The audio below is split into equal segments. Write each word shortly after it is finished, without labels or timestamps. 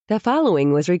The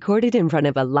following was recorded in front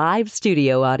of a live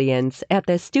studio audience at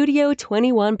the Studio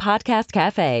 21 Podcast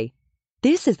Cafe.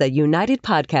 This is the United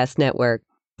Podcast Network.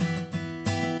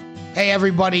 Hey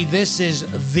everybody, this is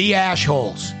the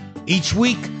Ashholes. Each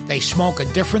week, they smoke a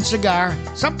different cigar,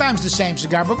 sometimes the same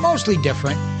cigar, but mostly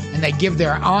different, and they give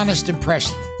their honest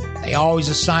impression. They always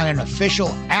assign an official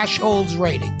Ashholes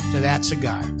rating to that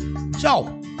cigar.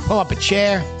 So, pull up a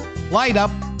chair, light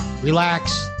up,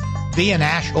 relax, be an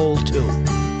Ashhole too.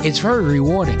 It's very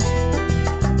rewarding.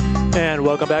 And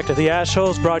welcome back to the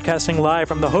Ashholes, broadcasting live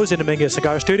from the Jose Dominguez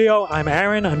Cigar Studio. I'm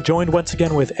Aaron. I'm joined once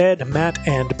again with Ed, Matt,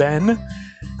 and Ben.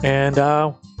 And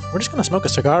we're just going to smoke a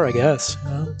cigar, I guess.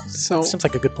 So seems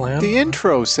like a good plan. The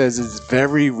intro says it's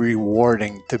very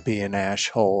rewarding to be an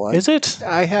Ashhole. Is it?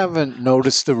 I haven't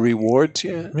noticed the rewards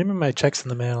yet. Maybe my check's in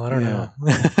the mail. I don't know.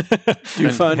 Do you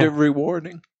find it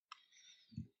rewarding?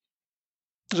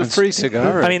 It's a free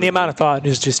cigar. I mean, the amount of thought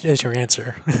is your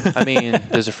answer. I mean,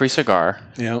 there's a free cigar.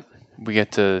 Yep. We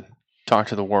get to talk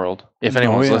to the world, if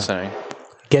anyone's listening.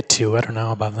 Get to. I don't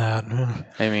know about that.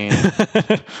 I mean,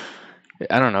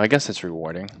 I don't know. I guess it's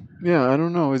rewarding. Yeah, I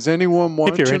don't know. Is anyone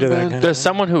watching? If you're into that kind There's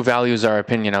someone who values our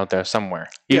opinion out there somewhere.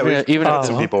 Even if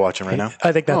some people watching right now.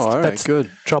 I think that's, all right, that's good.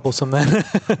 Troublesome then.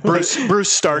 Bruce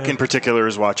Stark in particular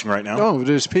is watching right now. Oh,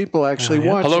 there's people actually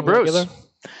watching. Hello, Bruce. Regular?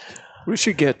 We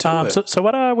should get to it. So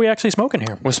what are we actually smoking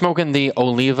here? We're smoking the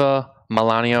Oliva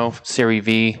Melanio Serie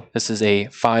V. This is a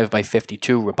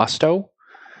 5x52 Robusto.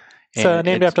 It's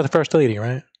named after the First Lady,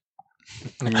 right?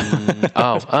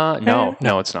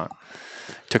 No, it's not.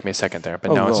 Took me a second there,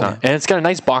 but no, it's not. And it's got a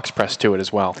nice box press to it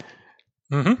as well.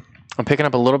 Mm-hmm. I'm picking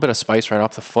up a little bit of spice right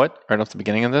off the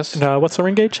beginning of this. And, what's the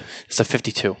ring gauge? It's a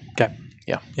 52. Okay.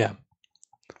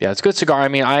 Yeah, it's a good cigar. I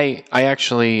mean, I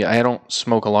don't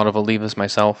smoke a lot of Olivas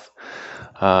myself.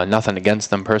 Nothing against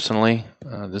them personally.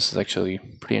 This is actually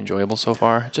pretty enjoyable so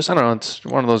far. Just, I don't know, it's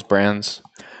one of those brands.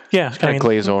 Yeah. Kind of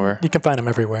glaze over. You can find them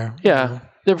everywhere. Yeah,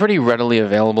 they're pretty readily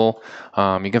available.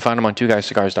 You can find them on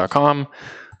twoguyscigars.com.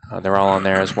 They're all on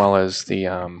there, as well as the,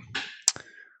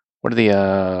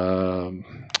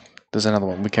 there's another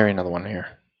one. We carry another one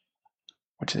here.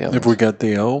 Which are the other Have we got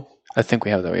the O? I think we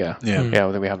have those, yeah. Yeah,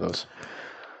 we have those.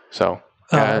 So,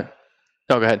 go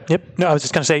ahead. Yep. No, I was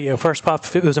just going to say, first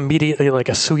puff, it was immediately like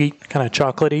a sweet, kind of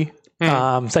chocolatey.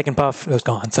 Second puff, it was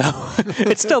gone. So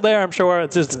it's still there, I'm sure.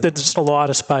 There's just a lot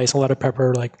of spice, a lot of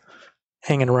pepper, like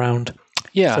hanging around.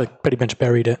 Yeah. So pretty much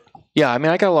buried it. Yeah, I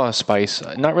mean, I got a lot of spice.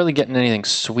 Not really getting anything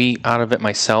sweet out of it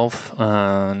myself.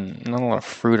 Not a lot of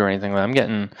fruit or anything. I'm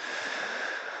getting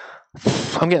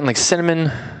like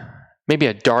cinnamon, maybe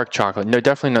a dark chocolate. No,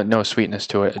 definitely no sweetness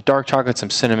to it. A dark chocolate, some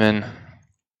cinnamon.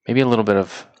 Maybe a little bit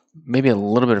of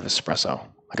espresso,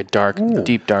 like a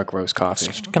deep dark roast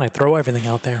coffee. Can I throw everything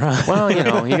out there? Huh? Well, you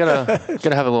gotta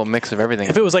have a little mix of everything.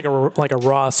 If it was like a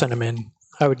raw cinnamon,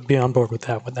 I would be on board with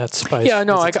that spice. Yeah,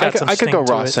 no, I could go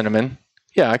raw cinnamon.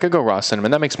 Yeah, I could go raw cinnamon.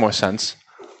 That makes more sense.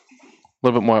 A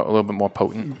little bit more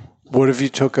potent. What if you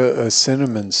took a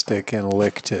cinnamon stick and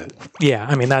licked it? Yeah,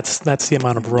 I mean that's the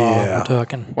amount of raw we're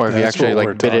talking. Or if you actually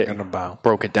like bit it,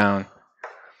 broke it down.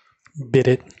 Bit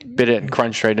it and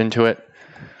crunched right into it.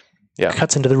 Yeah.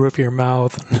 Cuts into the roof of your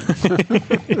mouth. Well,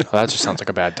 that just sounds like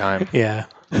a bad time. Yeah.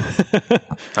 I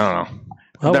don't know.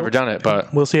 I've never done it,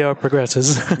 but we'll see how it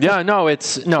progresses. Yeah,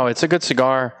 it's a good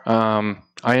cigar.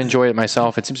 I enjoy it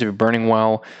myself. It seems to be burning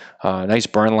well. Nice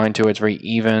burn line to it. It's very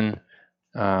even.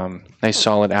 Nice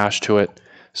solid ash to it.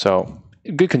 So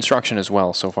good construction as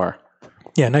well so far.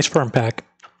 Yeah, nice firm pack.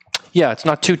 Yeah, it's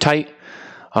not too tight.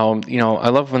 I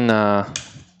love when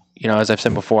as I've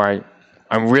said before,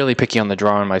 I'm really picky on the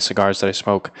draw on my cigars that I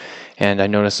smoke, and I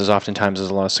notice there's a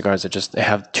lot of cigars that they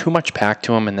have too much pack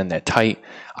to them, and then they're tight.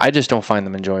 I just don't find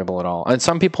them enjoyable at all. And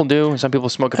some people do. Some people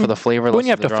smoke it for the flavor. When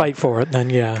you have to fight for it,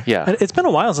 then yeah. It's been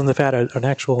a while since they've had an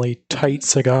actually tight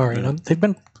cigar. You know, they've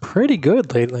been pretty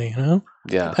good lately. You know.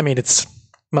 Yeah. I mean,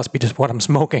 must be just what I'm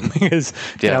smoking because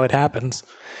it happens.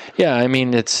 Yeah, I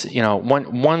mean, it's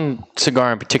one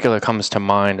cigar in particular comes to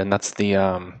mind, and that's the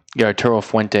Arturo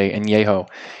Fuente Añejo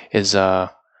is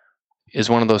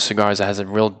one of those cigars that has a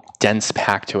real dense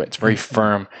pack to it. It's very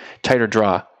firm, tighter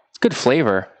draw. It's good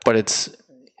flavor, but it's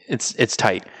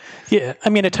tight. Yeah, I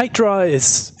mean, a tight draw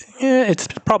it's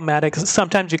problematic.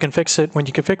 Sometimes you can fix it. When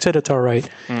you can fix it, it's all right.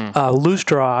 Loose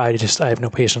draw, I have no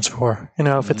patience for.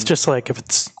 If it's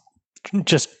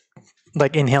just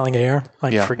like inhaling air,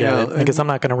 forget it, because I'm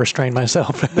not going to restrain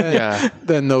myself.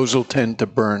 Then those will tend to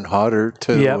burn hotter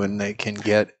too, and they can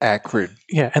get acrid.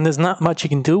 Yeah, and there's not much you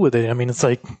can do with it. I mean, it's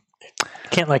like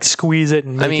can't like squeeze it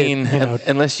and make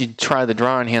unless you try the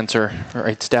draw enhancer,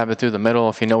 right? Stab it through the middle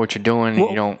if you know what you're doing. Well,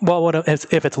 you don't. Well,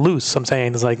 if it's loose, I'm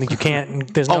saying is like you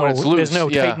can't. There's no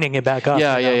tightening it back up.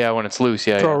 Yeah. When it's loose,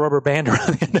 throw a rubber band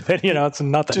around the end of it. It's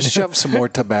nothing. Just shove some more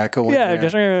tobacco in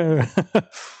there.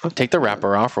 Just take the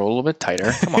wrapper off, roll a little bit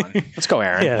tighter. Come on, let's go,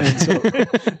 Aaron. Yeah,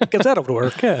 because that'll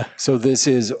work. Yeah. So this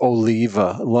is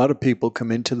Oliva. A lot of people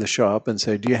come into the shop and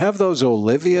say, "Do you have those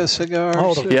Olivia cigars?"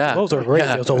 Oh, those are great.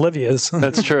 Those Olivias.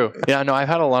 That's true. Yeah, no, I've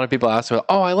had a lot of people ask me,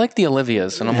 "Oh, I like the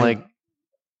Olivias," and I'm like,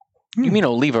 "You mean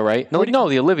Oliva, right?" They're like, "No,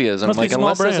 the Olivias." And I'm like,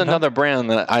 "Unless there's another brand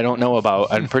that I don't know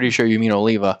about, I'm pretty sure you mean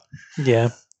Oliva." Yeah,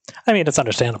 I mean it's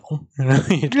understandable.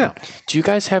 Yeah. Do you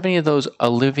guys have any of those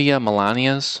Oliva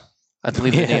Melanias? I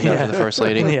believe the name after the first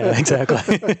lady. Yeah,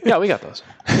 exactly. Yeah, we got those.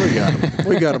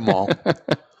 We got them all.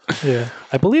 Yeah,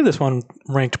 I believe this one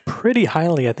ranked pretty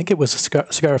highly. I think it was a cigar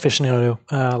aficionado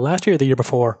last year or the year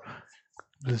before.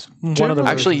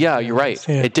 Actually, yeah, you're right.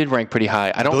 Yeah. It did rank pretty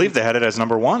high. I believe they had it as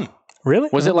number 1. Really?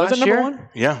 Was it last year? One?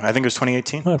 Yeah, I think it was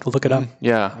 2018. I'll have to look it up.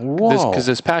 Yeah, because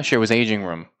this past year was Aging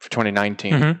Room for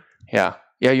 2019. Mm-hmm. Yeah,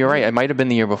 you're right. It might have been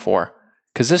the year before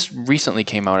because this recently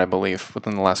came out, I believe,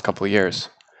 within the last couple of years.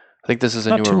 I think this is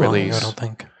a newer release. I don't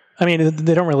think. I mean,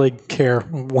 they don't really care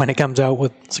when it comes out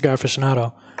with Cigar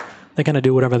Aficionado. They kind of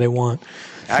do whatever they want.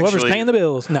 Whoever's paying the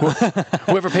bills. No.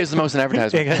 Whoever pays the most in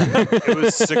advertising. It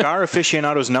was Cigar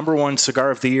Aficionado's number 1 cigar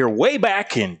of the year way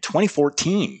back in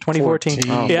 2014. 2014.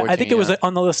 I think it was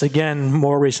on the list again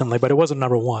more recently, but it wasn't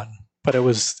number 1. But it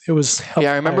was.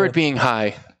 Yeah, I remember it being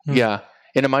high. Mm. Yeah,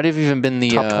 and it might have even been the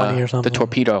top 20 or something. The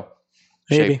torpedo.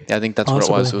 Maybe. Shape. Yeah, I think that's what it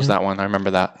was. It was that one. I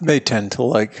remember that. They tend to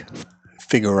like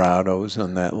Figurados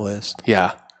on that list.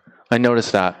 Yeah, I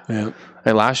noticed that. Yeah.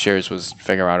 And last year's was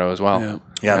Figurado as well.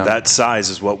 Yeah, that size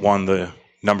is what won the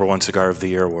number 1 cigar of the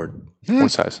year award. What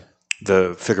size?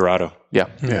 The Figurado. Yeah.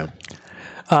 Yeah.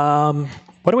 Why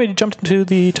don't we jump into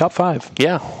the top 5?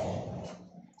 Yeah.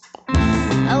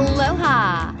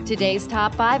 Aloha! Today's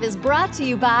top 5 is brought to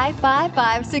you by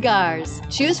 55 Cigars.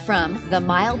 Choose from the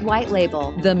mild white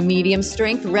label, the medium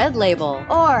strength red label,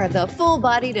 or the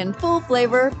full-bodied and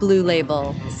full-flavor blue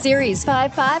label. Series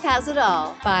 55 has it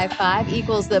all. 55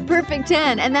 equals the perfect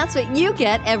 10, and that's what you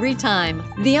get every time.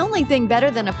 The only thing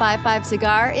better than a 55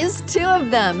 cigar is 2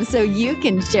 of them, so you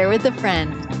can share with a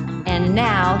friend. And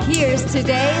now, here's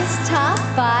today's top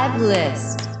 5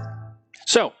 list.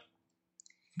 So,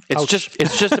 it's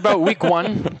just about week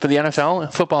 1 for the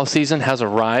NFL. Football season has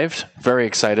arrived. Very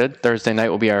excited. Thursday night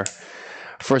will be our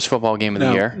first football game of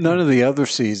the year. None of the other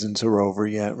seasons are over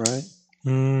yet, right?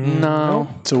 No.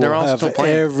 So they're we'll all have still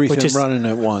playing. everything running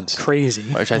at once. Crazy.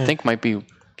 Which I think might be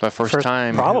the first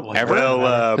time probably ever.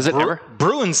 Well, is it ever?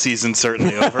 Bruins season's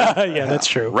certainly over. Yeah, that's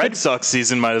true. Red Sox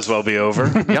season might as well be over.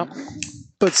 Yep.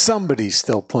 But somebody's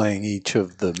still playing each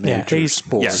of the major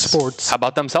sports. Yes. Sports. How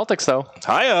about them Celtics, though?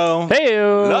 Hi-oh.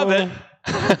 Hey-o. Love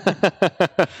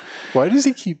it. Why does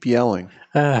he keep yelling?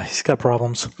 He's got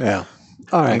problems. Yeah.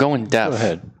 All right. I'm going deaf. Go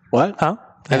ahead. What? Huh?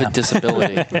 I have a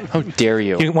disability. How dare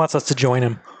you? He wants us to join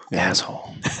him.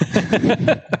 Asshole.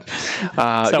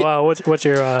 What's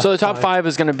your... So the top 5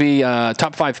 is going to be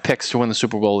top 5 picks to win the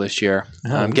Super Bowl this year.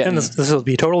 And this will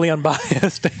be totally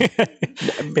unbiased.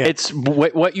 It's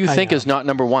what you think is not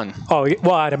number 1. Oh,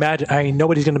 well, I'd imagine.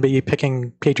 Nobody's going to be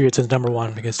picking Patriots as number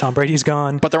 1 because Tom Brady's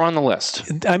gone. But they're on the list.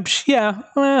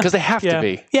 Because they have to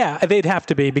be. Yeah, they'd have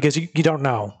to be because you don't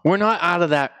know. We're not out of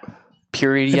that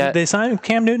period yet. Did they signed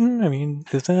Cam Newton? I mean,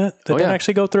 did that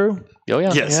actually go actually? Oh,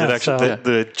 yeah. Yes,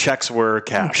 the checks were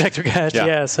cashed. Checks were cashed,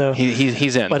 yeah. So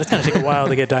he's in. But it's going to take a while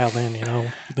to get dialed in,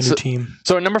 the new team.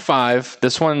 So at number 5,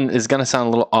 this one is going to sound a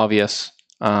little obvious.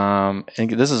 And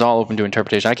this is all open to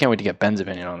interpretation. I can't wait to get Ben's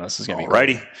opinion on this. This is going to be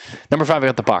righty. Great. Number 5, I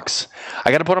got the Bucs.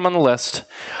 I got to put them on the list.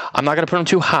 I'm not going to put them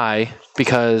too high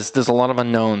because there's a lot of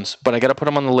unknowns, but I got to put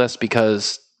them on the list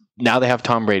because now they have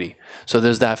Tom Brady. So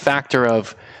there's that factor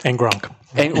of... And Gronk.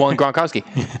 And Gronkowski.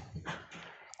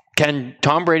 Can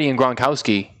Tom Brady and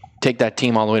Gronkowski take that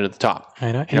team all the way to the top?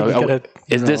 I know.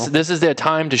 This is their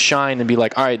time to shine and be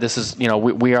like, all right, this is,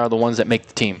 we are the ones that make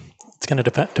the team. It's going to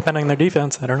depend on their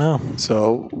defense. I don't know.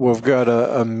 So we've got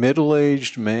a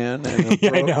middle-aged man and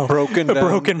a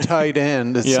broken tight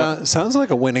end. It sounds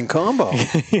like a winning combo.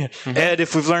 Ed,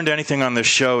 if we've learned anything on this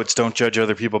show, it's don't judge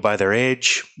other people by their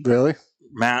age. Really?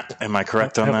 Matt, am I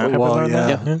correct on that? Well,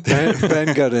 yeah.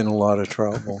 Ben got in a lot of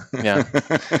trouble. Yeah.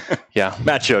 Yeah.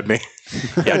 Matt showed me.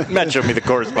 Yeah, Matt showed me the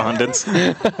correspondence.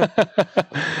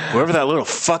 Whoever that little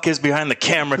fuck is behind the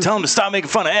camera, tell him to stop making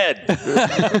fun of Ed.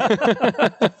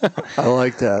 I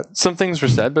like that. Some things were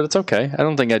said, but it's okay. I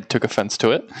don't think Ed took offense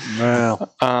to it.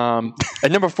 Well,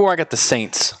 at number 4, I got the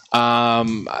Saints.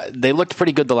 They looked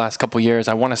pretty good the last couple of years.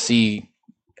 I'd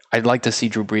like to see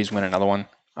Drew Brees win another one.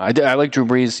 I like Drew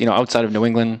Brees, outside of New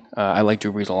England. I like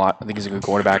Drew Brees a lot. I think he's a good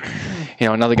quarterback.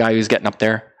 Another guy who's getting up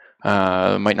there.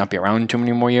 Might not be around too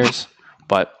many more years,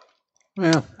 but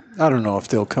yeah, I don't know if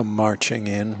they'll come marching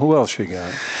in. Who else you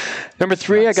got? Number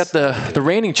 3, I got the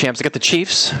reigning champs. I got the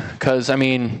Chiefs because,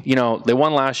 they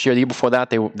won last year. The year before that,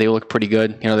 they looked pretty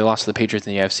good. They lost to the Patriots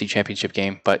in the AFC Championship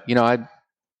game. But,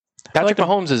 Patrick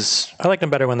Mahomes is... I liked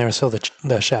them better when they were still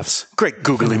the chefs. Great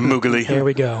googly moogly. Here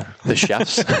we go. The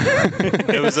chefs.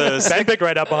 It was a Ben picked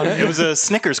right up on it. It was a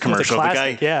Snickers commercial.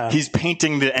 Classic, the guy, he's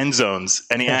painting the end zones,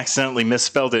 and he accidentally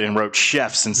misspelled it and wrote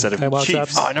chefs instead of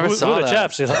Chiefs. Oh, I never saw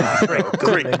that. The chefs.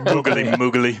 Great googly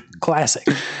moogly. Classic.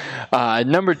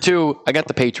 Number 2, I got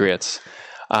the Patriots.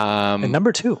 And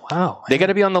number 2, wow. They got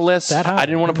to be on the list. That high. I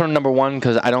didn't want to put them number 1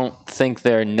 because I don't think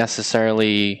they're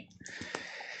necessarily...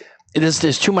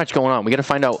 There's too much going on. We got to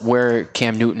find out where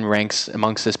Cam Newton ranks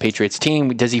amongst this Patriots team.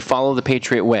 Does he follow the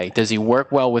Patriot way? Does he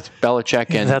work well with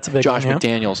Belichick and Josh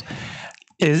McDaniels?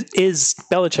 Is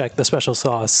Belichick the special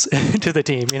sauce to the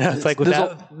team? It's like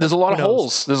there's a lot of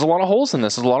holes. There's a lot of holes in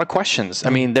this. There's a lot of questions. I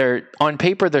mean, they're on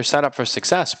paper they're set up for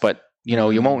success, but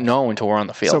you won't know until we're on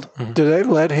the field. So, do they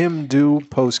let him do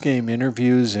post-game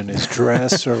interviews in his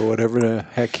dress or whatever the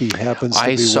heck he happens to be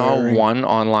wearing? I saw one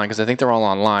online because I think they're all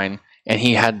online. And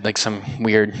he had like some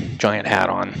weird giant hat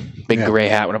on, big gray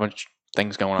hat with a bunch of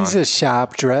things going on. He's a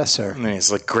shop dresser. And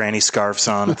he's like granny scarves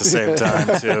on at the same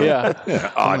time too.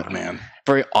 Yeah. Odd man.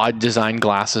 Very odd design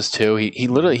glasses too. He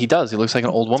literally does. He looks like an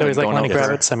old woman. So he's like going Lenny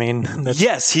Kravitz. I mean,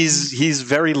 yes, he's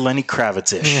very Lenny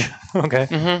Kravitz-ish. Okay.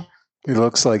 Mm-hmm. He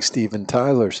looks like Steven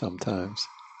Tyler sometimes.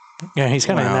 Yeah, he's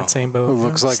kind of in that same boat. Who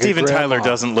looks like Steven Tyler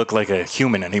doesn't look like a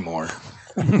human anymore.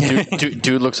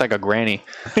 Dude looks like a granny.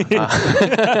 And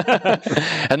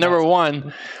number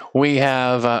 1, we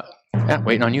have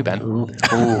waiting on you, Ben.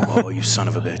 Oh, you son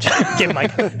of a bitch! Give him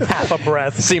like half a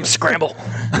breath. See him scramble.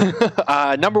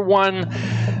 Number 1,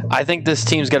 I think this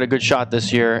team's got a good shot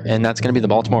this year, and that's going to be the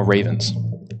Baltimore Ravens.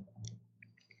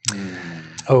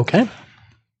 Okay.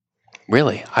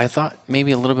 Really, I thought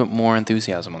maybe a little bit more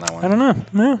enthusiasm on that one. I don't know.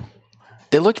 No.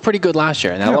 They looked pretty good last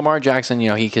year, and now Lamar Jackson,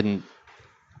 he can.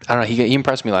 I don't know. He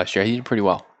impressed me last year. He did pretty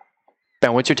well.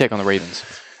 Ben, what's your take on the Ravens?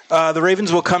 The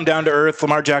Ravens will come down to earth.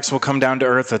 Lamar Jackson will come down to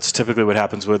earth. That's typically what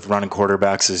happens with running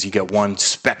quarterbacks is you get one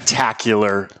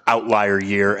spectacular outlier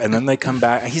year, and then they come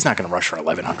back. He's not going to rush for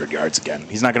 1,100 yards again.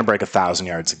 He's not going to break 1,000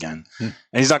 yards again. And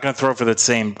he's not going to throw for that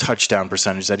same touchdown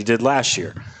percentage that he did last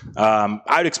year.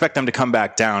 I would expect them to come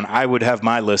back down. I would have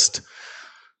my list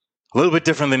a little bit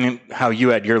different than how you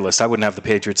had your list. I wouldn't have the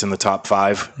Patriots in the top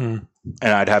 5, and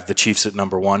I'd have the Chiefs at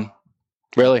number 1.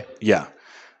 Really? Yeah.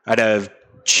 I'd have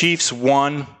Chiefs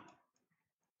 1,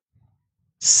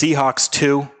 Seahawks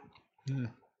 2,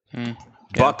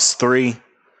 Bucks 3,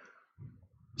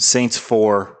 Saints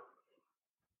 4,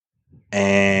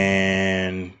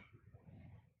 and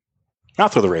I'll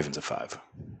throw the Ravens at 5.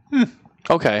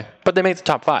 Okay, but they made the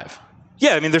top 5.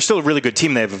 Yeah, I mean, they're still a really good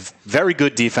team. They have a very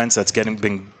good defense that's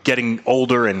been getting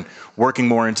older and working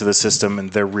more into the system, and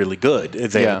they're really good.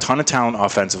 They have a ton of talent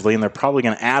offensively, and they're probably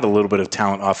going to add a little bit of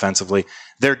talent offensively.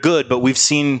 They're good, but we've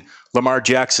seen Lamar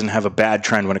Jackson have a bad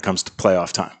trend when it comes to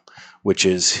playoff time, which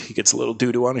is he gets a little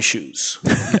doo-doo on his shoes.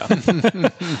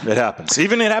 It happens.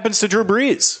 Even it happens to Drew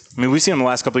Brees. I mean, we've seen him the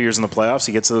last couple of years in the playoffs.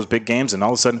 He gets to those big games, and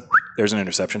all of a sudden, there's an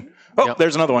interception. Oh,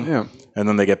 there's another one. Yeah. And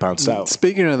then they get bounced out.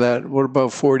 Speaking of that, what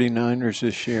about 49ers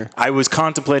this year? I was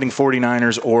contemplating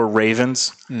 49ers or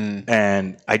Ravens.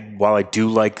 And while I do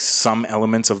like some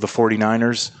elements of the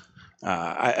 49ers,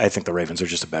 I think the Ravens are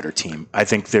just a better team. I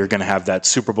think they're going to have that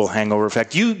Super Bowl hangover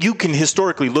effect. You can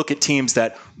historically look at teams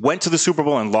that went to the Super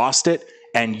Bowl and lost it,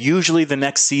 and usually the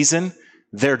next season,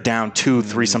 they're down 2,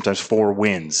 3, sometimes 4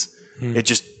 wins. It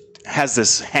just has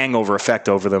this hangover effect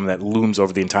over them that looms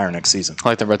over the entire next season.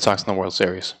 Like the Red Sox in the World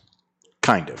Series.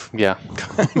 Kind of. Yeah.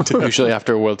 Usually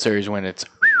after a World Series win, it's...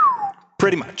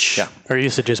 Pretty much. Yeah. Or it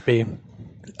used to just be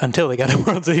until they got a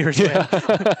World Series win.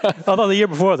 Although the year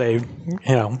before they,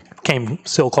 came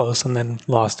so close and then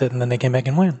lost it, and then they came back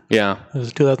and win. Yeah. It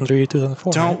was 2003,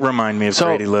 2004. Don't remind me of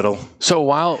Grady Little. So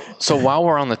while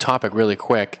we're on the topic really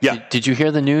quick, did you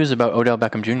hear the news about Odell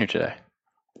Beckham Jr. today?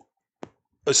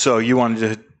 So you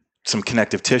wanted some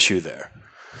connective tissue there.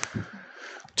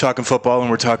 talking football and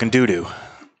we're talking doo-doo.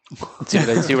 See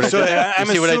what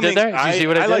I did there?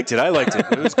 I liked it.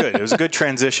 It was good. It was a good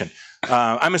transition.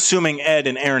 I'm assuming Ed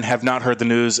and Aaron have not heard the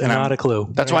news. And not a clue.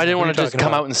 That's why I didn't want to just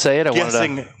come out and say it.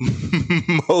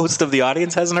 Most of the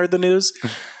audience hasn't heard the news.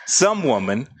 Some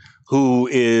woman who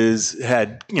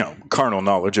had carnal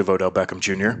knowledge of Odell Beckham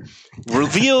Jr.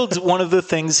 revealed one of the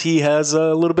things he has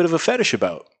a little bit of a fetish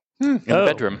about in the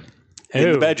bedroom.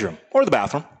 In the bedroom or the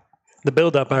bathroom. The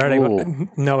build-up already.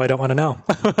 No, I don't want to know.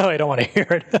 I don't want to hear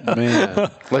it.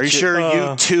 Man. Are you sure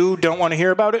you two don't want to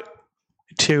hear about it?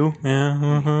 Two? Yeah.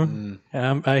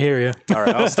 Mm-hmm. I hear you. All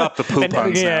right, I'll stop the poop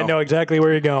puns now. Yeah, I know exactly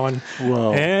where you're going.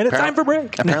 Whoa. And it's time for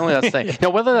break. Apparently that's the thing. Now,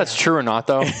 whether that's true or not,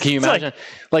 though, can you imagine?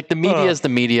 Like the media is the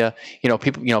media.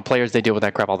 People, players, they deal with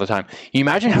that crap all the time. You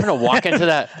imagine having to walk into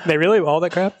that. They really? All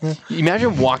that crap? Yeah. You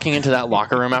imagine walking into that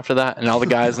locker room after that and all the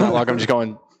guys in that locker room just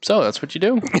going, so that's what you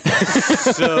do?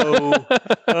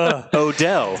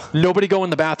 Odell. Nobody go in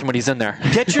the bathroom when he's in there.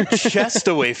 Get your chest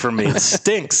away from me. It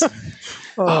stinks.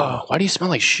 Oh, why do you smell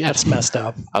like shit? That's messed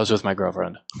up. I was with my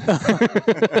girlfriend.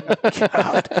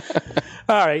 God.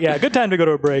 All right, yeah, good time to go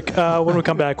to a break. When we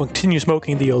come back, we'll continue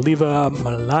smoking the Oliva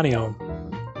Melanio.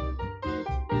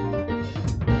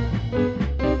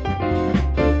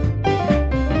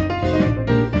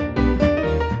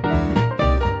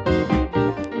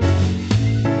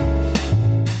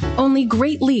 Only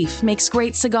Great Leaf makes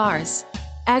great cigars.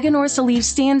 Aganorsa Leaf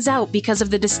stands out because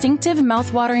of the distinctive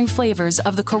mouth-watering flavors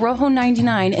of the Corojo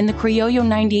 99 and the Criollo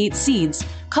 98 seeds,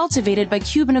 cultivated by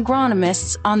Cuban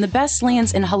agronomists on the best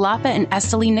lands in Jalapa and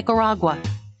Esteli, Nicaragua.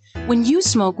 When you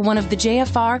smoke one of the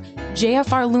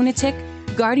JFR Lunatic,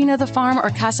 Guardian of the Farm, or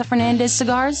Casa Fernandez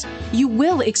cigars, you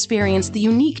will experience the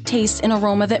unique taste and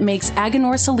aroma that makes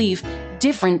Aganorsa Leaf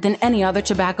different than any other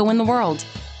tobacco in the world.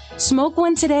 Smoke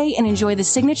one today and enjoy the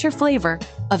signature flavor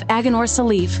of Aganorsa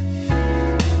Leaf.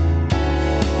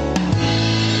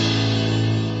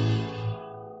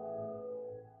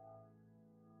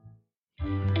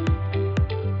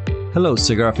 Hello,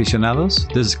 cigar aficionados.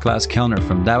 This is Klaus Kellner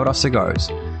from Davidoff Cigars.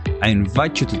 I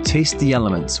invite you to taste the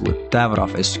elements with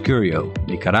Davidoff Escurio,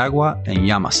 Nicaragua, and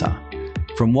Yamasa.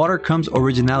 From water comes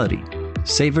originality.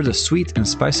 Savor the sweet and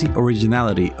spicy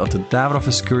originality of the Davidoff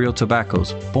Escurio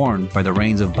tobaccos born by the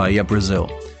rains of Bahia, Brazil.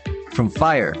 From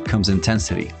fire comes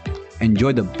intensity.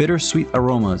 Enjoy the bittersweet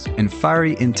aromas and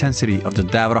fiery intensity of the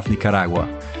Davidoff Nicaragua.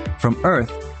 From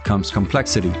earth comes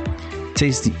complexity.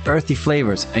 Taste the earthy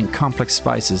flavors and complex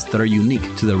spices that are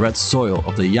unique to the red soil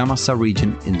of the Yamasa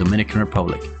region in Dominican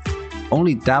Republic.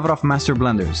 Only Davidoff Master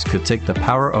Blenders could take the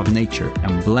power of nature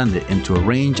and blend it into a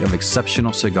range of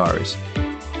exceptional cigars.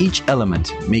 Each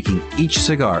element making each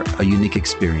cigar a unique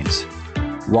experience.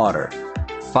 Water,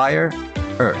 fire,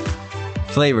 earth.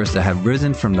 Flavors that have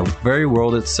risen from the very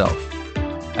world itself.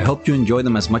 I hope you enjoy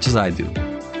them as much as I do.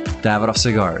 Davidoff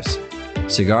Cigars.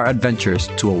 Cigar adventures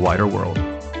to a wider world.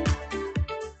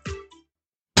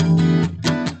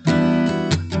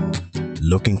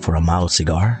 Looking for a mild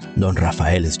cigar? Don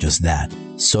Rafael is just that.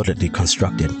 Solidly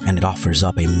constructed, and it offers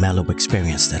up a mellow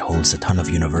experience that holds a ton of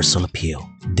universal appeal.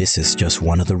 This is just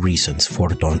one of the reasons for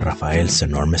Don Rafael's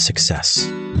enormous success.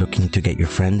 Looking to get your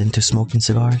friend into smoking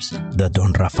cigars? The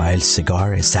Don Rafael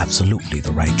cigar is absolutely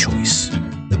the right choice.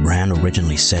 The brand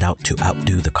originally set out to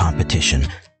outdo the competition,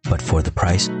 but for the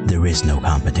price, there is no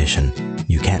competition.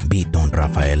 You can't beat Don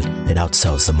Rafael, it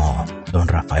outsells them all. Don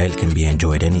Rafael can be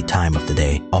enjoyed any time of the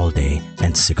day, all day,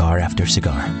 and cigar after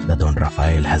cigar. The Don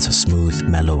Rafael has a smooth,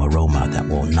 mellow aroma that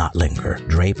will not linger.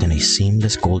 Draped in a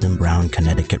seamless golden brown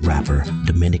Connecticut wrapper,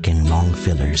 Dominican long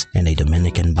fillers, and a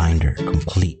Dominican binder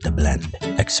complete the blend.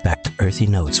 Expect earthy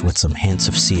notes with some hints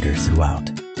of cedar throughout.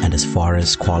 And as far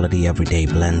as quality everyday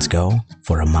blends go,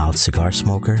 for a mild cigar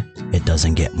smoker, it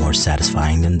doesn't get more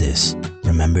satisfying than this.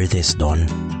 Remember this, Don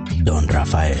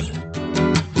Rafael.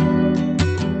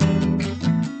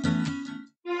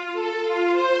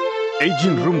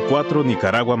 Aging Room 4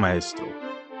 Nicaragua Maestro.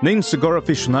 Named Cigar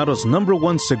Aficionado's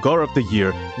 #1 cigar of the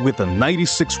year with a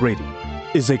 96 rating,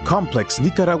 is a complex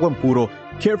Nicaraguan puro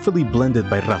carefully blended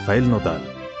by Rafael Nodal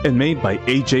and made by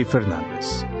A.J.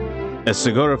 Fernandez. As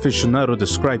Cigar Aficionado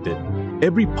described it,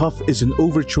 every puff is an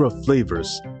overture of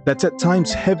flavors that's at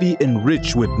times heavy and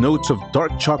rich with notes of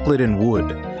dark chocolate and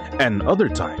wood, and other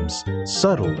times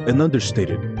subtle and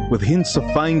understated with hints of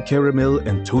fine caramel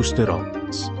and toasted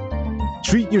almonds.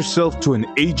 Treat yourself to an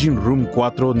Aging Room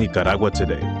 4 Nicaragua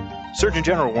today. Surgeon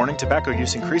General warning: tobacco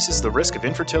use increases the risk of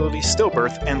infertility,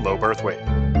 stillbirth, and low birth weight.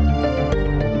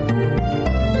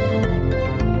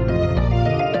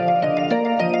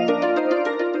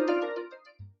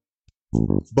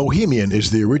 Bohemian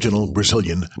is the original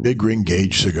Brazilian big ring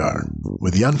gauge cigar,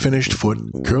 with the unfinished foot,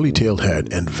 curly-tailed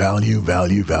head, and value.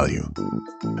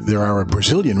 There are a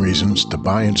Brazilian reasons to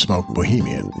buy and smoke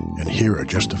Bohemian, and here are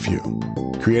just a few.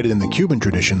 Created in the Cuban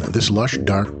tradition, this lush,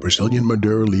 dark Brazilian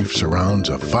Maduro leaf surrounds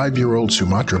a 5-year-old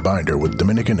Sumatra binder with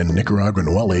Dominican and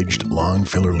Nicaraguan well-aged long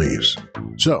filler leaves.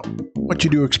 So, what do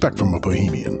you expect from a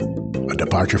Bohemian? A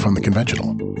departure from the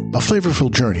conventional. A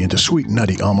flavorful journey into sweet,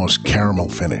 nutty, almost caramel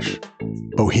finish.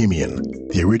 Bohemian,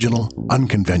 the original,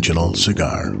 unconventional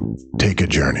cigar. Take a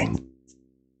journey.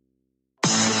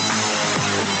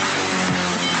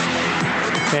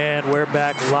 And we're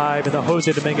back live in the Jose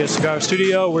Dominguez Cigar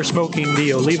Studio. We're smoking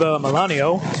the Oliva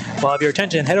Melanio. We'll have your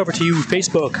attention. Head over to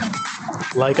Facebook.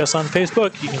 Like us on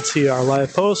Facebook. You can see our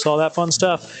live posts, all that fun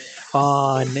stuff.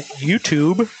 On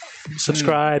YouTube,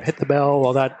 subscribe, hit the bell,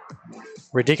 all that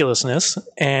ridiculousness.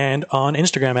 And on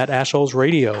Instagram at Ashholes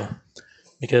Radio.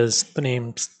 Because the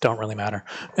names don't really matter.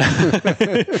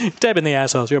 Type in the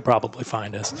Ashholes, you'll probably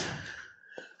find us.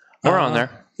 We're on there.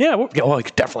 Yeah, we're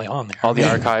definitely on there. All the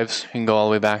archives, you can go all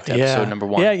the way back to episode number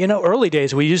 1. Yeah, early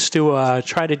days, we used to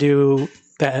try to do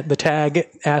the tag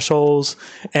Ashholes,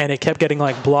 and it kept getting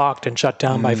blocked and shut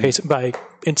down by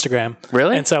Instagram.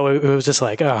 Really? And so it was just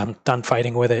I'm done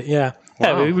fighting with it. Yeah.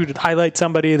 Wow. Yeah, we would highlight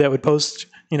somebody that would post,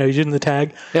 using the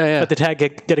tag. Yeah. But the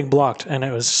tag getting blocked, and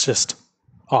it was just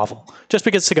awful. Just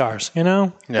because cigars,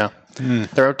 Yeah.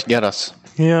 They're out to get us.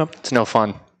 Yeah. It's no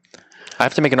fun. I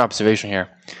have to make an observation here,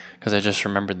 because I just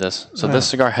remembered this. So this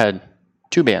cigar had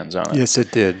 2 bands on it. Yes,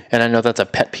 it did. And I know that's a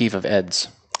pet peeve of Ed's.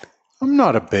 I'm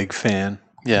not a big fan.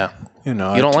 Yeah. You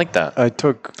don't like that. I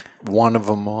took one of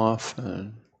them off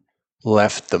and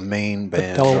left the main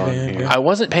band on here. I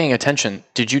wasn't paying attention.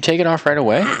 Did you take it off right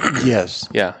away? Yes.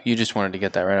 Yeah, you just wanted to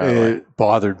get that right out of the way. It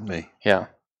bothered me. Yeah.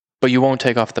 But you won't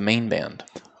take off the main band.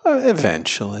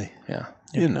 Eventually. Yeah.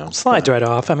 Slides right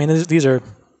off. I mean, these are...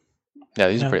 Yeah,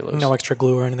 these are pretty loose. No extra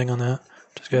glue or anything on that,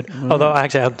 which is good. Although,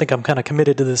 actually, I think I'm kind of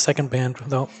committed to the second band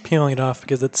without peeling it off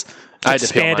because it's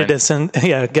expanded us and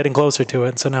getting closer to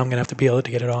it. So now I'm going to have to peel it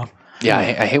to get it off. Yeah,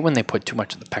 I hate when they put too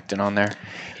much of the pectin on there.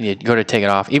 And you go to take it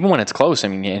off, even when it's close. I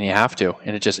mean, and you have to,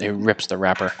 and it rips the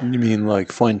wrapper. You mean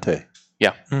like Fuente?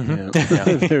 Yeah. Mm-hmm.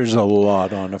 Yeah. There's a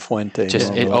lot on a Fuente.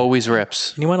 It always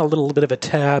rips. And you want a little bit of a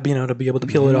tab, to be able to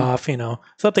peel it off.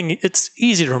 Something it's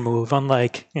easy to remove,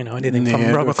 unlike anything from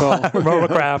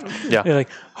Robocraft. Yeah.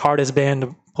 Hardest band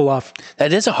to pull off.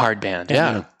 That is a hard band.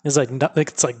 Yeah. It's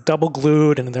like double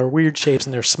glued, and they're weird shapes,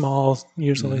 and they're small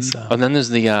usually. So. And then there's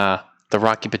the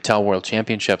Rocky Patel World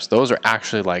Championships. Those are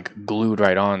actually glued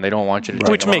right on. They don't want you to take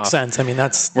Which them makes off. sense. I mean,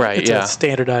 it's a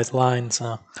standardized line.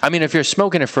 So I mean, if you're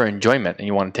smoking it for enjoyment and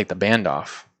you want to take the band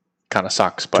off, kind of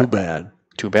sucks. But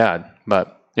Too bad.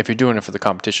 But if you're doing it for the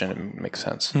competition, it makes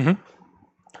sense. Mm-hmm.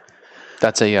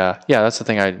 That's that's the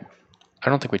thing. I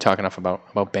don't think we talk enough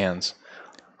about bands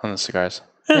on the cigars.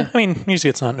 I mean, usually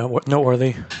it's not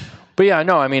noteworthy. But yeah,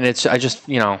 no, I mean, I just,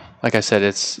 like I said,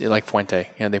 it's like Fuente.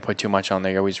 They put too much on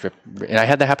there. You always rip. And I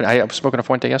had that happen. I was smoking a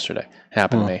Fuente yesterday. It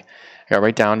happened to me. I got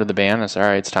right down to the band. I said, all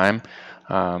right, it's time.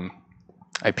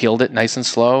 I peeled it nice and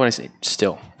slow, and I said,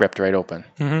 still ripped right open.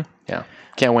 Mm-hmm. Yeah.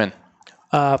 Can't win.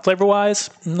 Flavor-wise,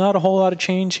 not a whole lot of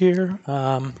change here.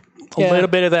 A little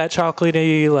bit of that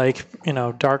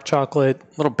chocolatey, dark chocolate.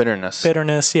 A little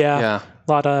bitterness. Yeah.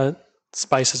 A lot of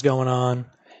spices going on.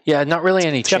 Yeah, not really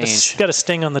any change. Got a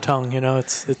sting on the tongue,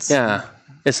 It's it's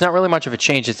not really much of a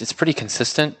change. It's pretty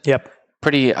consistent. Yep.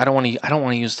 Pretty. I don't want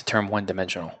to use the term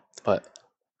one-dimensional, but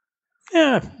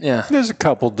yeah. There's a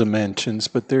couple dimensions,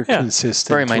 but they're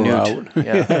consistent. Very minute.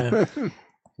 Yeah.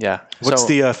 Yeah. What's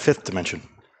the fifth dimension?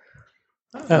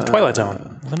 Twilight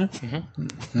Zone, isn't it?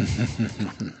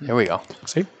 Mm-hmm. There we go.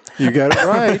 See? You got it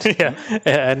right. Yeah.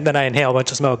 And then I inhale a bunch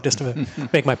of smoke just to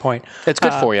make my point. It's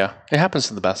good for you. It happens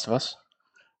to the best of us.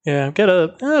 Yeah, get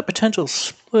a potential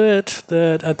split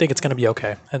that I think it's going to be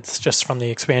okay. It's just from the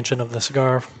expansion of the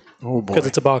cigar. Oh boy. Because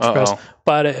it's a box press.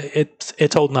 But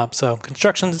it's holding up. So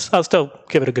I'll still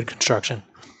give it a good construction.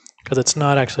 Because it's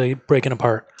not actually breaking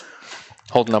apart.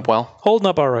 Holding up well? Holding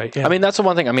up all right, yeah. I mean, that's the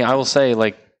one thing. I mean, I will say,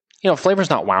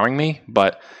 flavor's not wowing me,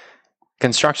 but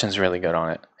construction's really good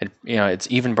on it. It's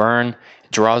even burn.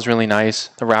 It draws really nice.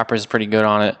 The wrapper is pretty good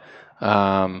on it.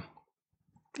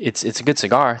 It's a good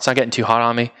cigar. It's not getting too hot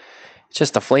on me. It's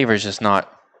just the flavor is just not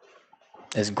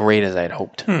as great as I had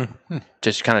hoped.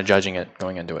 Just kind of judging it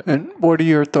going into it. And what are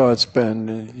your thoughts,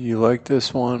 Ben? You like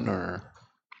this one or?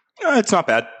 It's not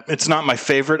bad. It's not my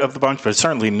favorite of the bunch, but it's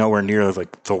certainly nowhere near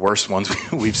the worst ones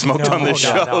we've smoked on this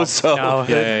show. So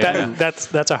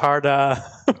that's a hard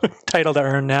title to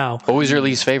earn now. What was your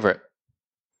least favorite?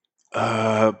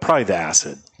 Probably the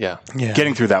acid. Yeah.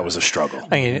 Getting through that was a struggle.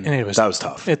 And that was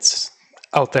tough. It's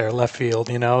out there, left field.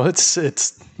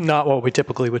 It's not what we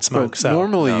typically would smoke. But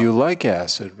normally you like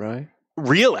acid, right?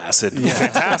 Real acid,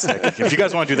 fantastic. If you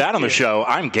guys want to do that on the show,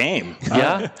 I'm game.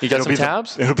 Yeah, you got some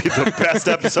tabs? It'll be the best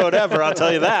episode ever, I'll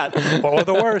tell you that. Or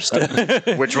the worst.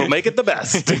 Which will make it the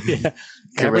best.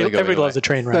 Everybody loves a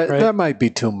train wreck, right? That might be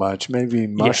too much. Maybe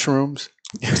mushrooms?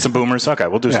 Some boomers? Okay,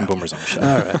 we'll do some boomers on the show.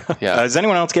 All right. Yeah. Is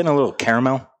anyone else getting a little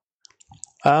caramel?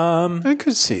 I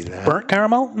could see that. Burnt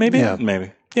caramel, maybe? Yeah,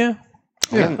 maybe. Yeah.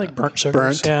 Yeah. Like burnt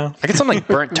sugars. Yeah. I get something like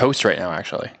burnt toast right now,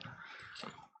 actually.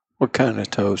 What kind of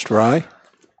toast? Rye?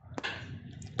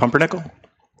 Pumpernickel?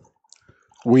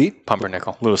 Wheat?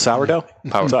 Pumpernickel. A little sourdough?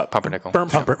 What's up? Pumpernickel.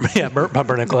 Burnt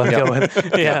pumpernickel. I'd go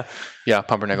with. Yeah. Yeah,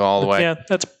 pumpernickel all the way. Yeah,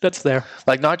 that's there.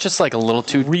 Like not just like a little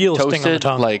too Real sting on the toasted,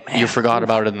 tongue. like you forgot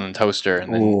about it in the toaster,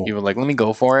 and then you were like, "Let me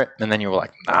go for it," and then you were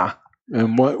like, "Nah."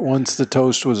 And once the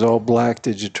toast was all black,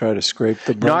 did you try to scrape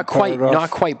the Not quite, part off?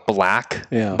 not quite black.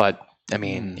 Yeah. But I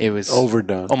mean, it was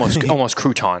overdone, almost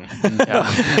crouton.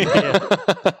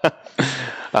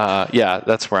 Yeah,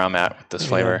 that's where I'm at with this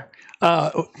flavor.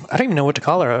 I don't even know what to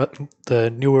call her. The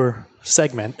newer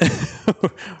segment.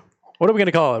 What are we going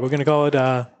to call it? We're going to call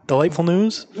it Delightful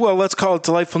News? Well, let's call it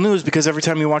Delightful News because every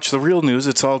time you watch the real news,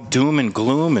 it's all doom and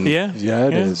gloom. And Yeah,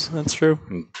 it is. That's true.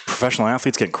 Professional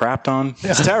athletes getting crapped on.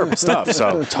 It's terrible stuff.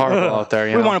 So It's horrible out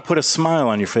there. we want to put a smile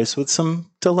on your face with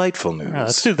some delightful news.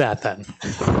 Let's do that then.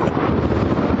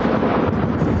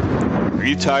 Are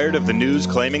you tired of the news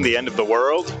claiming the end of the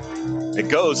world? It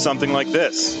goes something like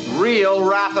this. Real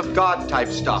wrath of God type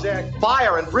stuff.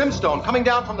 Fire and brimstone coming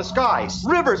down from the skies.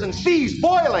 Rivers and seas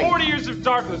boiling. 40 years of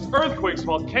darkness, earthquakes,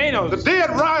 volcanoes. The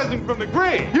dead rising from the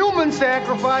grave. Human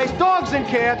sacrifice, dogs and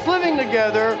cats living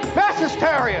together. Mass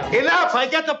hysteria. Enough, I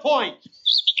get the point.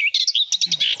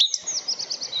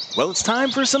 Well, it's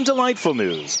time for some delightful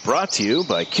news, brought to you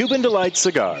by Cuban Delight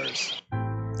Cigars.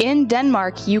 In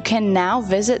Denmark, you can now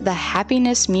visit the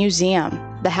Happiness Museum.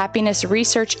 The Happiness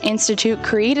Research Institute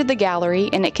created the gallery,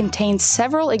 and it contains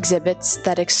several exhibits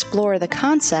that explore the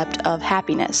concept of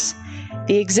happiness.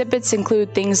 The exhibits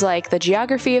include things like the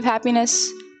geography of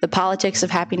happiness, the politics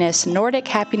of happiness, Nordic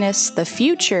happiness, the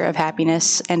future of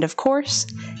happiness, and of course,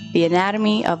 the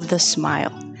anatomy of the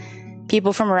smile.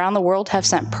 People from around the world have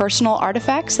sent personal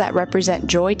artifacts that represent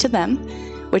joy to them,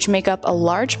 which make up a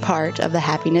large part of the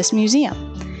Happiness Museum.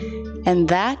 And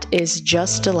that is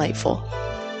just delightful.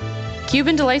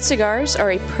 Cuban Delight cigars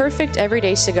are a perfect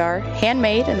everyday cigar,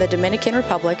 handmade in the Dominican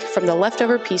Republic from the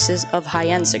leftover pieces of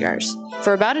high-end cigars.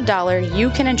 For about $1, you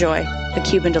can enjoy a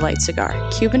Cuban Delight cigar.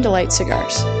 Cuban Delight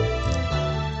cigars.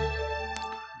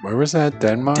 Where was that?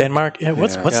 Denmark? Denmark? Yeah.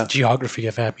 What's the geography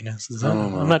of happiness?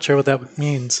 I'm not sure what that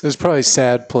means. There's probably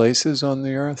sad places on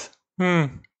the earth. I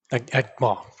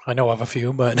know of a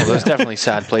few, but Well, there's definitely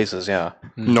sad places. Yeah.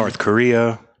 North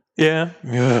Korea. Yeah.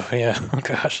 Oh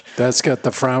gosh. That's got the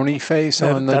frowny face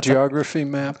on the geography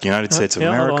map. United States of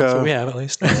Yeah, hold on, America. so we have at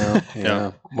least.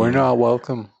 Yeah. We're not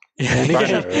welcome.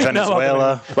 Russia.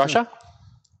 Venezuela. Russia?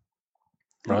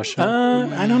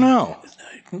 I don't know.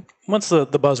 Once the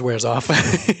buzz wears off.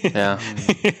 Yeah.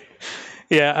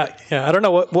 Yeah. I don't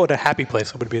know what a happy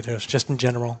place would be there. Just in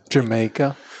general.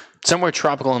 Jamaica. Somewhere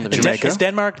tropical in the Pacific. Is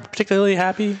Denmark particularly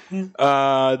happy?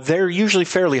 They're usually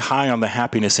fairly high on the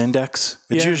happiness index.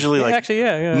 It's usually like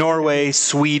Norway,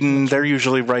 Sweden. They're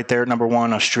usually right there at number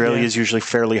one. Australia is usually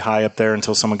fairly high up there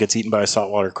until someone gets eaten by a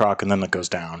saltwater croc, and then it goes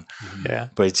down. Yeah,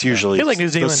 but it's usually. I feel like New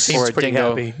Zealand seems pretty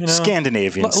happy.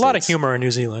 Scandinavian. A lot of humor in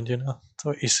New Zealand. That's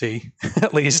what you see.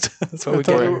 At least that's what we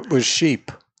get. It was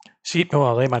sheep. Sheep.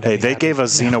 Well, they might. Hey, they gave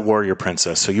us Xena Warrior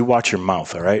Princess, so you watch your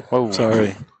mouth, all right? Oh,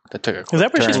 sorry. That took a Is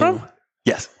that where she's from?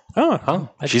 Yes. Oh,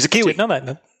 she's a Kiwi. Didn't know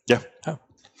that. Yeah. Oh.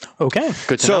 Okay.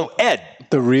 Good to know. Ed.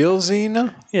 The real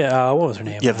Xena? Yeah. What was her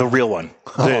name? Yeah, the real one.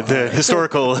 The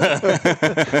historical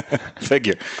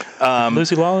figure.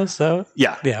 Lucy Lawless?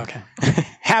 Yeah. Yeah, okay.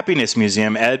 Happiness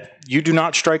Museum. Ed, you do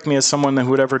not strike me as someone who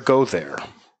would ever go there.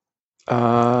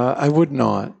 I would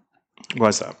not. Why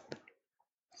is that?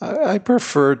 I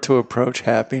prefer to approach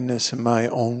happiness in my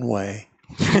own way.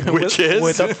 Which is?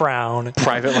 With a frown.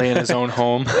 Privately in his own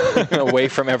home, away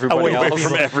from everybody else. Away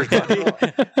from everybody.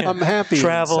 I'm happy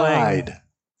Traveling. inside.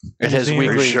 It has Are you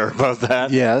weekly. sure about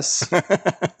that? Yes.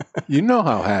 You know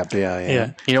how happy I am.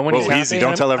 Yeah. You know when he's happy? Easy.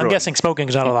 Don't tell everyone. I'm guessing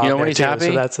smoking's not allowed. You know when there he's too, happy?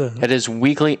 So that's It is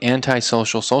weekly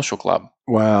antisocial social club.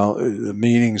 Well, the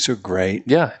meetings are great.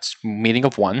 Yeah, it's a meeting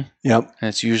of one. Yep. And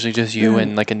it's usually just you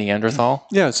and like a Neanderthal.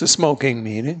 Yeah, it's a smoking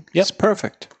meeting. Yep. It's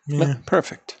perfect. Yeah.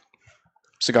 Perfect.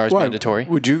 Cigars mandatory.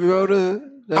 Would you go to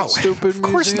That stupid of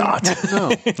course museum?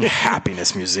 not. No.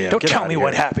 Happiness Museum. Don't Get tell out me of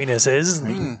what here. happiness is.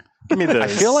 Give me the I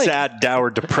feel like- sad, dour,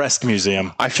 depressed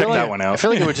museum. Check that one out. I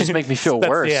feel like it would just make me feel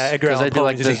worse. Because I'd be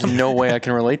like, there's no way I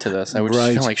can relate to this. I would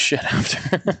just feel like shit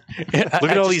after.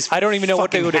 Look at all these I don't even know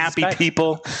what they would happy expect.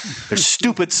 people. Their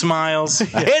stupid smiles.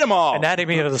 I hate them all.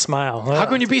 Anatomy of the smile. How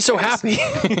can you be so happy?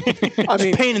 I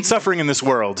mean, pain and suffering in this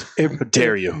world. How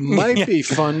dare you? Might be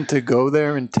fun to go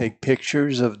there and take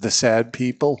pictures of the sad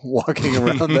people walking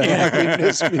around the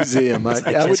Happiness Museum. I would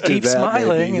Just do keep that,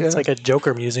 smiling. maybe, It's like a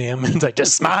Joker museum. It's like,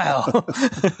 just smile.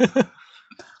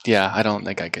 Yeah, I don't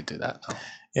think I could do that. No.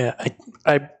 Yeah,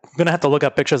 I'm going to have to look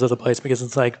up pictures of the place because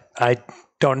it's like, I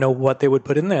don't know what they would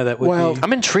put in there that would be.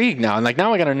 I'm intrigued now. And like,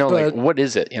 now I got to know, like, what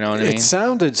is it? You know what I mean? It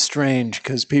sounded strange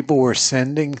because people were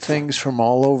sending things from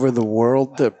all over the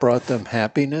world that brought them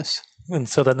happiness. And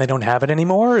so then they don't have it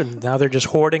anymore. And now they're just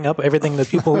hoarding up everything that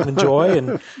people enjoy. And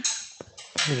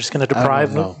you're just going to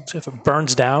deprive them. If it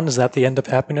burns down, is that the end of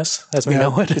happiness as we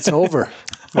know it? It's over.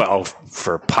 Well,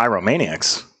 for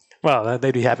pyromaniacs. Well,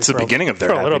 they'd be happy It's the beginning of their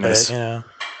for a little happiness. bit, yeah.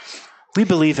 We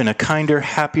believe in a kinder,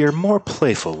 happier, more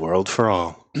playful world for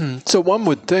all. So one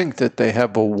would think that they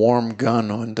have a warm gun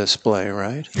on display,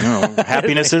 right? No,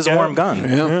 happiness is a warm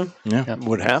gun. Yeah.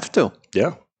 Would have to.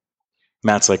 Yeah.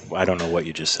 Matt's like, I don't know what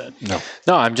you just said. No.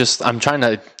 No, I'm trying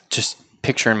to just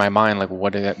picture in my mind, like,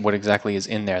 what exactly is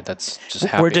in there that's just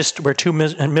happy. We're too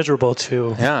miserable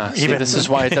to see, this is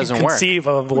why it doesn't conceive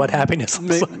of what happiness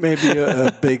is. Maybe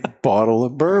a big bottle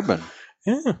of bourbon.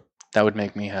 Yeah. That would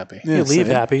make me happy. You leave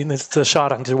happy, and it's a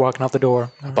shot until you're walking out the door.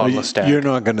 A bottle of Stag. You're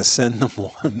not going to send them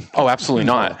one. Oh, absolutely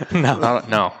not. No.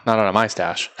 Not out of my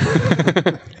stash.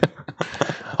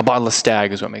 A bottle of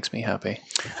Stag is what makes me happy.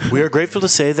 We are grateful to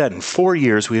say that in 4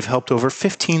 years, we've helped over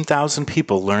 15,000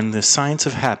 people learn the science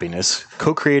of happiness,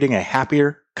 co-creating a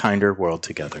happier, kinder world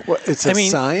together. What, it's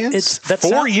science?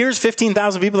 4 years,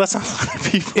 15,000 people, that's not a lot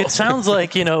of people. It sounds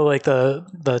like, like the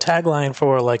tagline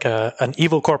for like an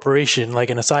evil corporation,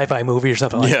 like in a sci-fi movie or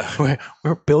something. Like,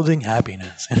 we're building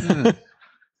happiness.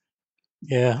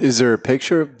 Yeah. Is there a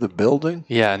picture of the building?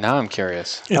 Yeah, now I'm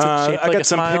curious. I got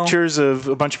some pictures of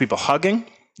a bunch of people hugging.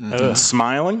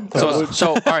 Smiling.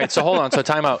 So all right. So hold on. So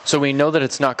time out. So we know that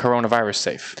it's not coronavirus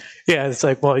safe. Yeah, it's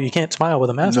like, well, you can't smile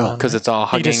with a mask on. Because it's all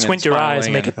hugging. You just squint your eyes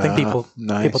and make it think people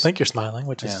think you're smiling,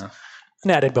 which is an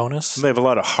added bonus. They have a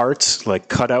lot of hearts, like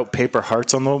cut out paper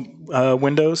hearts on the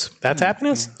windows. That's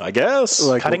happiness, I guess.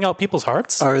 Like cutting out people's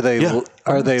hearts. Are they? Yeah.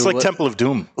 Are they? It's like Temple of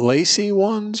Doom. Lacy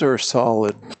ones or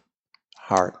solid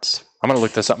hearts? I'm gonna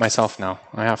look this up myself now.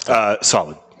 I have to.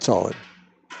 Solid.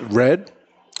 Red.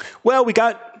 Well, we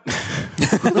got.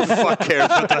 Who the fuck cares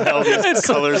what the hell these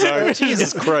colors are?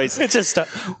 Jesus Christ! It's just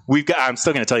we've got. I'm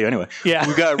still going to tell you anyway. Yeah,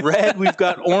 we've got red, we've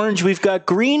got orange, we've got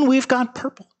green, we've got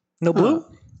purple. No blue.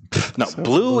 No,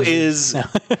 blue is.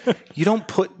 You don't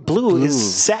put blue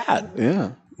is sad.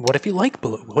 Yeah. What if you like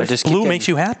blue? What if blue makes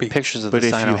you happy? Pictures of but the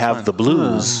if you have the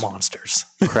blues, monsters,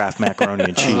 Kraft macaroni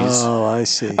and cheese. Oh, I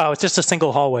see. Oh, it's just a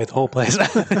single hallway, the whole place.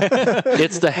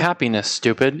 It's the happiness.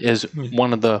 Stupid is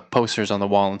one of the posters on the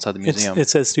wall inside the museum. It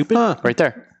says stupid right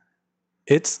there.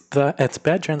 It's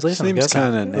bad translation. Seems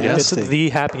kind of nasty. It's the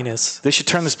happiness. They should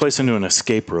turn this place into an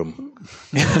escape room.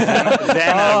 then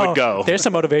I would go. There's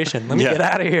some motivation. Let me get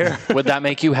out of here. Would that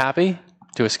make you happy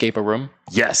to escape a room?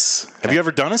 Yes. Have you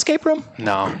ever done escape room?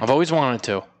 No, I've always wanted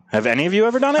to. Have any of you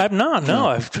ever done it? I've not. No,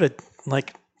 I've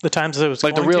like the times I was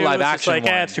like the real live action. Like,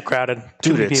 it's too crowded.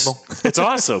 Dude, Too many people. It's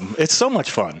awesome. It's so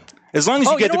much fun. As long as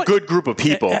you get a good group of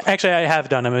people. Actually, I have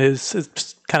done them.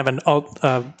 It's kind of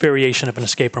a variation of an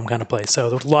escape room kind of place. So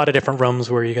there's a lot of different rooms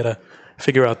where you got to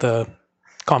figure out the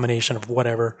combination of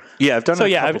whatever. Yeah, I've done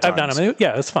it. I've done them.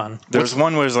 Yeah, it's fun. There's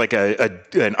one where it was like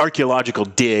an archaeological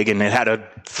dig, and it had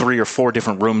 3 or 4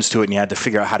 different rooms to it, and you had to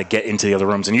figure out how to get into the other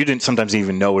rooms, and you didn't sometimes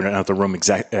even know whether or not the room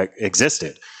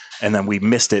existed. And then we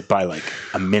missed it by like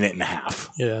a minute and a half.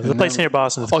 Yeah, there's a place near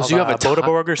Boston. It's called, so you have a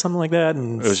Bodeborg or something like that,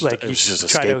 and it was you just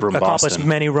try escape to room accomplish Boston.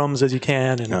 many rooms as you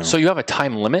can. And So you have a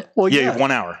time limit? Well, you have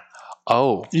 1 hour.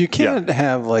 Oh, you can't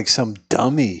have like some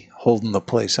dummy holding the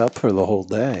place up for the whole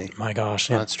day. My gosh,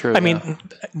 that's true. I mean,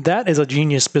 that is a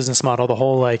genius business model. The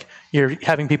whole like you're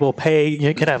having people pay.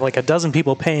 You could have like a dozen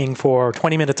people paying for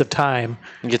 20 minutes of time.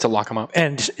 You get to lock them up,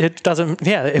 and it doesn't.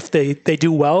 Yeah, if they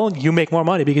do well, you make more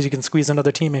money because you can squeeze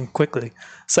another team in quickly.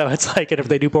 So it's like, and if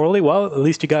they do poorly, well, at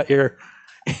least you got your,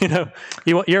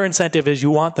 your incentive is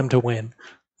you want them to win,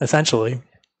 essentially.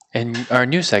 And our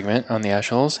new segment on the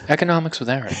Ashholes, Economics with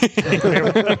Aaron.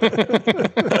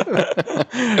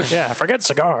 Yeah, forget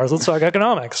cigars. Let's talk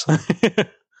economics.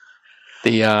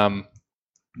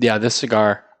 This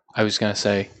cigar, I was going to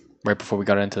say right before we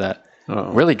got into that,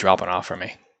 really dropping off for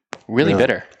me. Really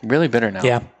bitter now.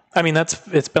 Yeah. I mean,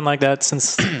 it's been like that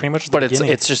since pretty much the beginning.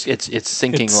 But it's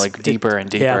sinking deeper and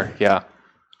deeper. Yeah.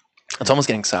 It's almost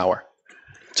getting sour.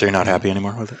 So you're not happy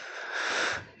anymore with it?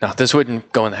 No, this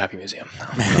wouldn't go in the Happy Museum.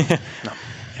 No.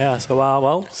 Yeah. So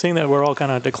well, seeing that we're all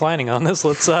kind of declining on this,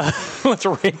 let's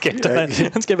rank it.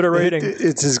 Let's give it a rating.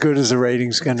 It's as good as a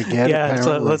rating's going to get. Yeah.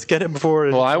 So let's get it before.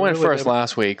 Well, I went first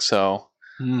last week, so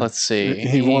let's see.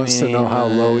 He wants to know how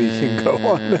low he can go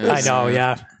on this. I know.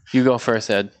 Yeah. You go first,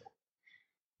 Ed.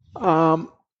 Boy,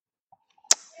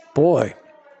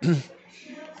 this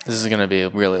is going to be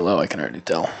really low. I can already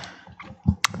tell.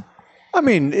 I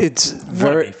mean, it's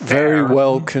very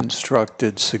well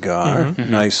constructed cigar,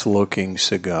 nice looking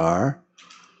cigar,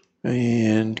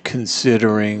 and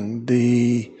considering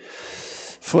the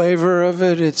flavor of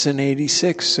it, it's an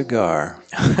 86 cigar.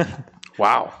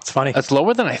 Wow, it's funny. That's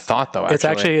lower than I thought, though. It's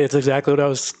exactly what I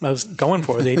was going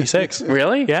for. The 86.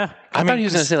 Really? Yeah. I thought he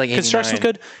was going to say like 89. Construction's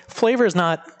good. Flavor is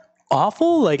not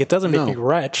awful. Like, it doesn't make me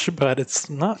retch, but it's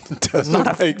not.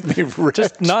 Make me retch.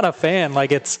 Just not a fan.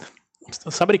 Like, it's.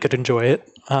 Somebody could enjoy it.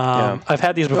 I've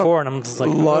had these before, and I'm just like,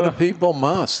 a lot of people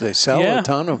must. They sell a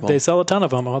ton of them. They sell a ton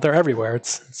of them. Well, they're everywhere.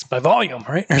 It's by volume,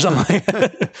 right, or something like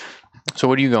that. So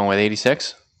what are you going with?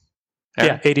 86?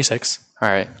 Yeah, 86. All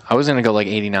right. I was going to go like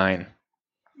 89.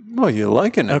 Well, you're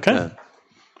liking it. Okay. Then.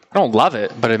 I don't love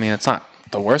it, but I mean, it's not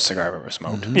the worst cigar I've ever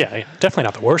smoked. Yeah, definitely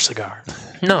not the worst cigar.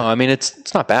 No, I mean,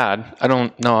 it's not bad. I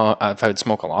don't know if I would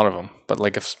smoke a lot of them, but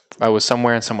like if I was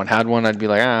somewhere and someone had one, I'd be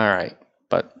like, all right,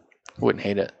 but wouldn't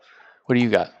hate it. What do you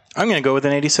got? I'm going to go with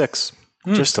an 86,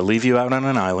 just to leave you out on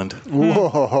an island. Whoa.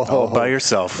 All by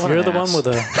yourself. You're the one with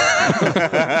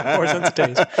a more sense of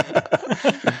taste.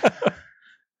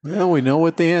 Well, we know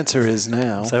what the answer is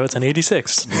now. So it's an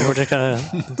 86. We're just gonna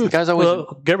guys always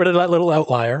get rid of that little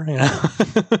outlier. You know,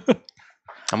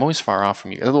 I'm always far off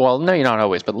from you. Well, no, you're not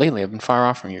always, but lately I've been far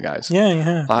off from you guys.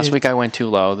 Yeah. Last week I went too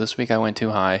low. This week I went too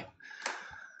high.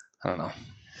 I don't know.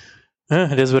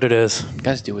 It is what it is. You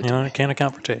guys do it. I can't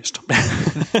account for taste.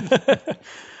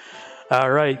 All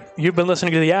right. You've been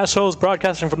listening to The Ashholes,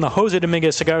 broadcasting from the Jose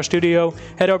Dominguez Cigar Studio.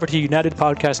 Head over to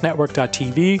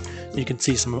UnitedPodcastNetwork.tv. You can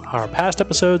see some of our past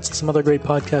episodes and some other great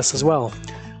podcasts as well.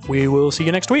 We will see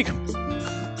you next week.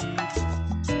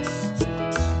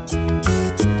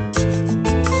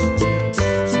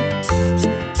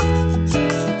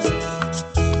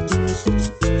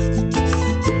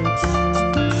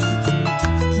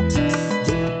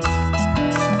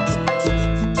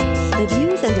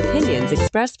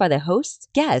 Expressed by the hosts,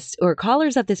 guests, or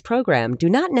callers of this program do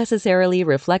not necessarily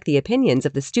reflect the opinions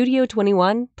of the Studio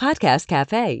 21 Podcast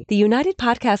Cafe, the United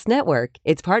Podcast Network,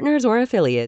 its partners, or affiliates.